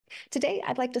Today,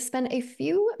 I'd like to spend a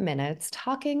few minutes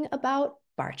talking about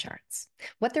bar charts,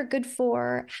 what they're good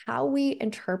for, how we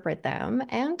interpret them,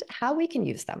 and how we can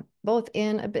use them, both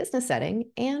in a business setting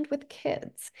and with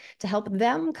kids, to help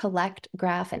them collect,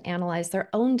 graph, and analyze their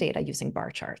own data using bar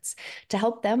charts, to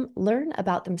help them learn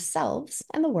about themselves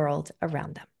and the world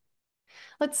around them.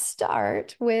 Let's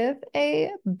start with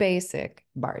a basic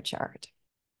bar chart.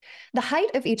 The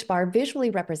height of each bar visually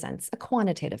represents a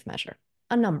quantitative measure,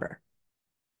 a number.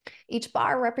 Each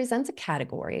bar represents a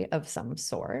category of some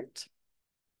sort.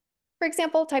 For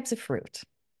example, types of fruit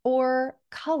or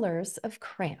colors of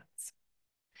crayons.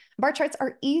 Bar charts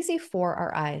are easy for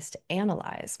our eyes to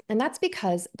analyze, and that's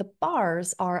because the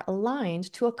bars are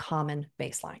aligned to a common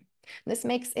baseline. This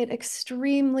makes it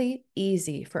extremely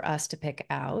easy for us to pick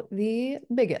out the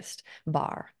biggest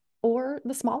bar or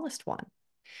the smallest one.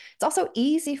 It's also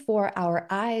easy for our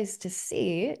eyes to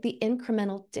see the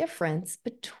incremental difference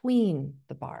between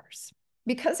the bars.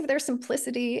 Because of their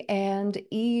simplicity and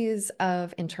ease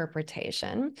of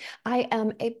interpretation, I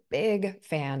am a big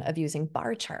fan of using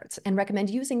bar charts and recommend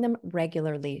using them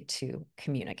regularly to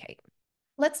communicate.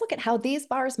 Let's look at how these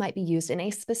bars might be used in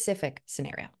a specific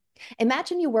scenario.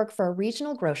 Imagine you work for a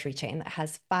regional grocery chain that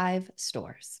has 5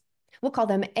 stores. We'll call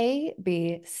them A,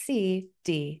 B, C,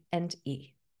 D, and E.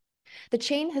 The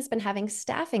chain has been having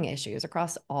staffing issues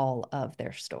across all of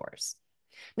their stores.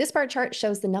 This bar chart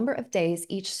shows the number of days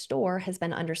each store has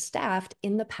been understaffed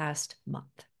in the past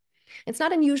month. It's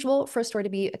not unusual for a store to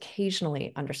be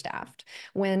occasionally understaffed.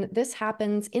 When this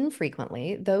happens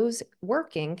infrequently, those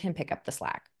working can pick up the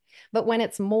slack. But when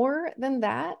it's more than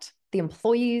that, the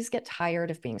employees get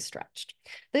tired of being stretched.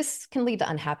 This can lead to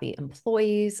unhappy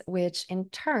employees, which in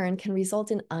turn can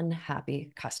result in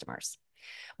unhappy customers.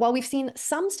 While we've seen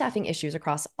some staffing issues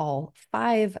across all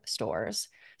 5 stores,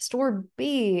 Store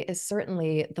B is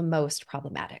certainly the most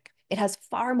problematic. It has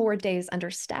far more days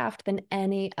understaffed than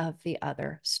any of the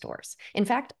other stores. In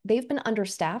fact, they've been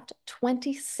understaffed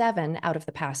 27 out of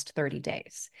the past 30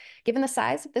 days. Given the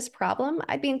size of this problem,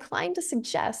 I'd be inclined to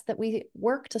suggest that we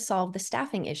work to solve the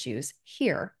staffing issues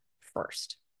here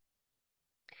first.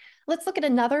 Let's look at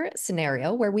another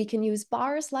scenario where we can use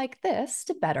bars like this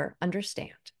to better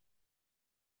understand.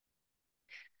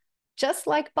 Just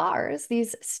like bars,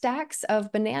 these stacks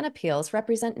of banana peels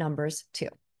represent numbers too.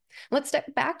 Let's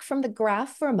step back from the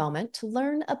graph for a moment to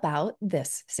learn about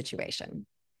this situation.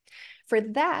 For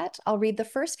that, I'll read the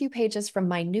first few pages from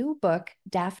my new book,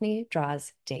 Daphne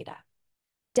Draws Data.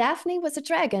 Daphne was a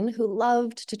dragon who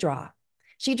loved to draw.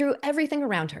 She drew everything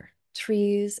around her,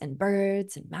 trees and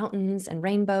birds and mountains and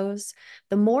rainbows.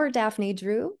 The more Daphne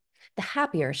drew, the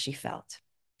happier she felt.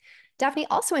 Daphne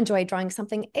also enjoyed drawing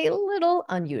something a little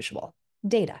unusual,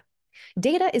 data.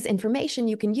 Data is information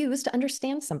you can use to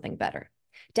understand something better.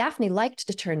 Daphne liked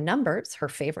to turn numbers, her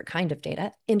favorite kind of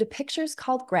data, into pictures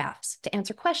called graphs to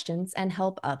answer questions and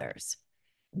help others.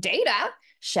 Data?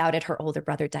 Shouted her older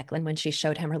brother Declan when she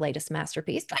showed him her latest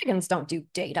masterpiece. Dragons don't do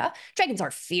data. Dragons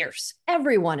are fierce.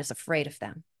 Everyone is afraid of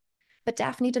them. But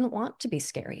Daphne didn't want to be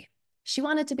scary. She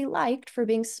wanted to be liked for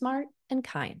being smart and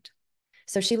kind.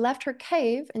 So she left her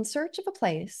cave in search of a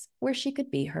place where she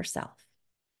could be herself.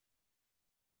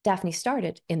 Daphne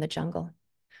started in the jungle.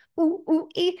 Ooh, ooh,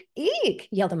 eek, eek,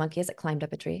 yelled a monkey as it climbed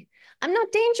up a tree. I'm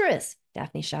not dangerous,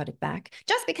 Daphne shouted back.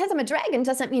 Just because I'm a dragon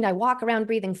doesn't mean I walk around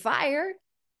breathing fire.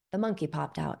 The monkey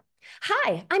popped out.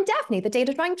 Hi, I'm Daphne, the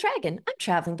data drawing dragon. I'm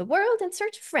traveling the world in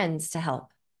search of friends to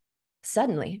help.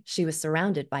 Suddenly, she was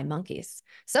surrounded by monkeys.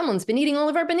 Someone's been eating all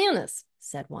of our bananas,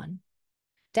 said one.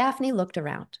 Daphne looked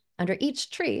around. Under each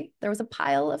tree, there was a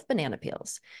pile of banana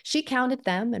peels. She counted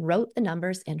them and wrote the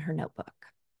numbers in her notebook.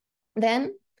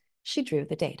 Then she drew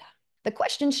the data. The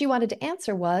question she wanted to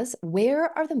answer was,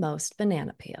 where are the most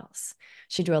banana peels?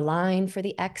 She drew a line for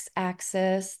the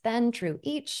x-axis, then drew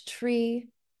each tree.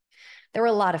 There were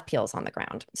a lot of peels on the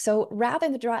ground, so rather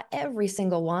than draw every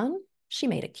single one, she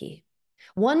made a key.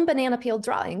 One banana peel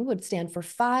drawing would stand for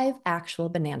 5 actual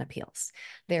banana peels.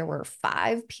 There were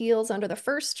 5 peels under the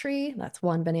first tree. That's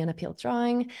 1 banana peel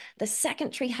drawing. The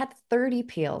second tree had 30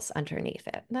 peels underneath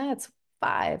it. That's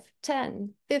 5,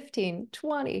 10, 15,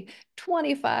 20,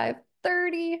 25,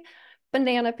 30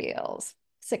 banana peels.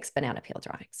 6 banana peel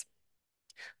drawings.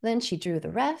 Then she drew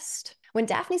the rest. When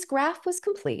Daphne's graph was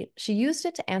complete, she used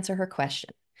it to answer her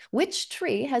question. Which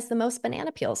tree has the most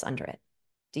banana peels under it?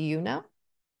 Do you know?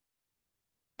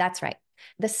 That's right.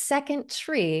 The second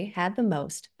tree had the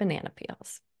most banana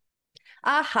peels.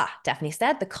 Aha, Daphne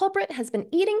said, the culprit has been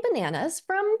eating bananas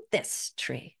from this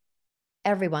tree.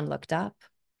 Everyone looked up.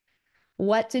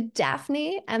 What did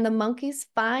Daphne and the monkeys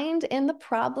find in the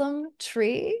problem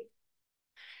tree?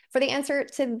 For the answer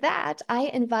to that,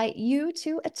 I invite you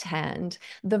to attend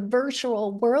the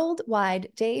virtual worldwide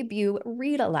debut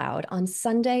read aloud on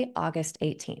Sunday, August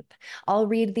 18th. I'll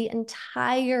read the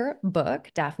entire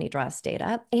book, Daphne Draws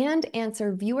Data, and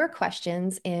answer viewer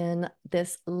questions in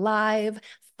this live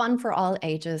fun for all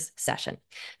ages session.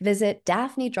 Visit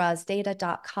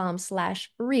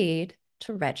daphnedrawsdata.com/read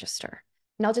to register.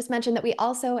 And I'll just mention that we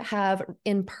also have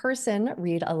in-person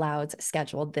read alouds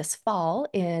scheduled this fall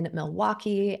in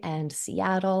Milwaukee and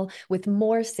Seattle, with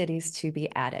more cities to be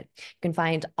added. You can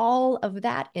find all of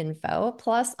that info,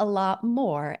 plus a lot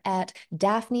more, at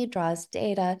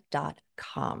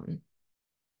daphnedrawsdata.com.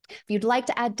 If you'd like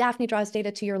to add Daphne Draws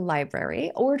Data to your library,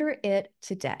 order it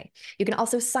today. You can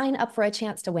also sign up for a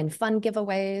chance to win fun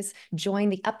giveaways, join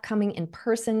the upcoming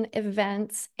in-person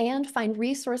events, and find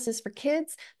resources for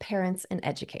kids, parents, and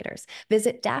educators.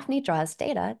 Visit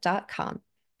daphnedrawsdata.com.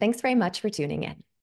 Thanks very much for tuning in.